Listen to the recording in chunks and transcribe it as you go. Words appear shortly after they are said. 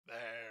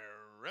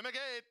in the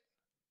gate.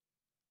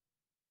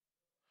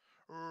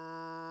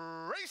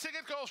 Racing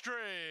at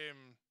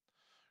Gulfstream.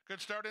 Good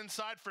start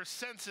inside for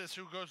Census,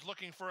 who goes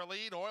looking for a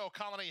lead. Oil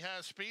Colony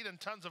has speed, and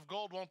Tons of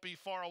Gold won't be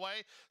far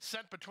away.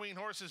 Sent between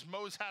horses,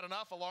 Mo's Had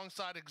Enough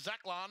alongside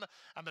Exaclon,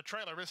 and the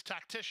trailer is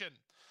Tactician.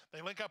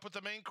 They link up with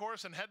the main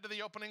course and head to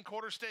the opening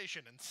quarter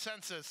station. And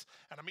Census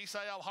and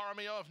Amisael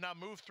Jaramillo have now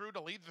moved through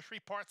to lead the 3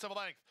 parts of a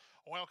length.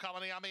 Oil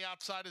Colony on the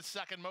outside is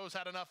second. Mo's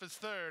Had Enough is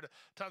third.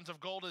 Tons of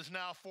Gold is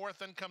now fourth.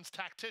 Then comes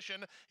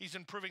Tactician. He's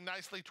improving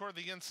nicely toward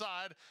the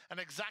inside. And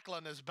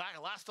Exaclon is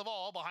back last of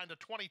all behind a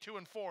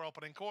 22-4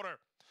 opening quarter.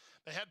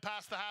 They head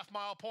past the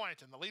half-mile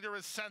point, and the leader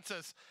is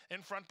Census.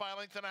 In front by a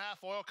length and a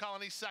half, Oil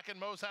Colony second,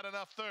 Mo's Had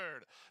Enough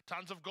third.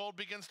 Tons of Gold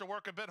begins to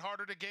work a bit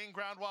harder to gain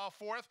ground while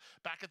fourth.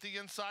 Back at the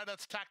inside,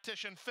 that's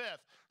Tactician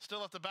fifth.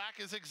 Still at the back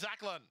is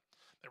Exaclon.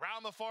 They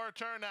round the far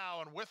turn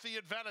now, and with the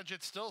advantage,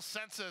 it's still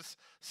Census.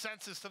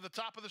 Census to the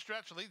top of the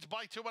stretch, leads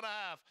by 2.5.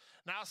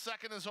 Now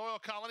second is Oil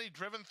Colony,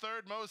 driven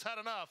third, Mo's Had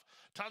Enough.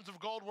 Tons of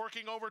Gold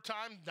working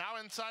overtime, now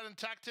inside, and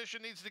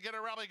Tactician needs to get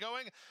a rally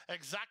going.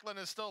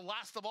 Exaclon is still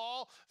last of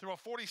all through a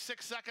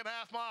 46-second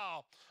half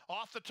mile.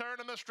 Off the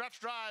turn in the stretch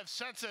drive,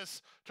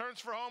 Census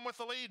turns for home with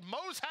the lead.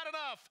 Mo's Had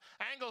Enough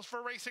angles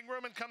for racing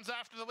room and comes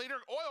after the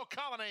leader. Oil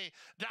Colony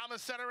down the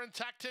center, and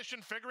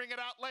Tactician figuring it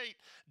out late.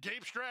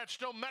 Deep stretch,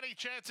 still many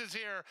chances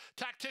here.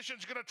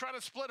 Tactician's going to try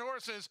to split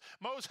horses.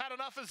 Mo's Had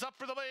Enough is up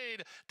for the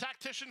lead.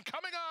 Tactician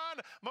coming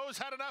on. Mo's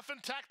Had Enough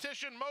and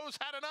Tactician. Mo's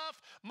Had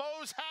Enough.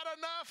 Mo's Had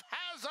Enough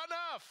has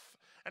enough.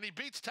 And he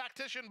beats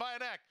Tactician by a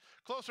neck.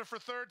 Closer for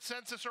third,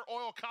 Census or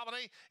Oil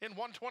Colony in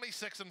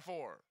 126-4.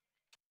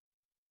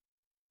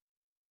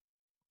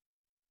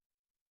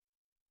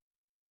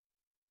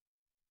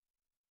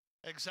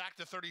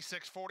 Exacta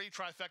 36.40,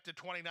 trifecta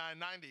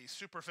 29.90,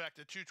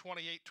 superfecta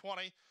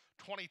 228.20,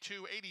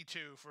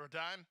 22.82 for a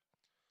dime.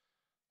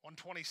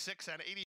 126 and 80.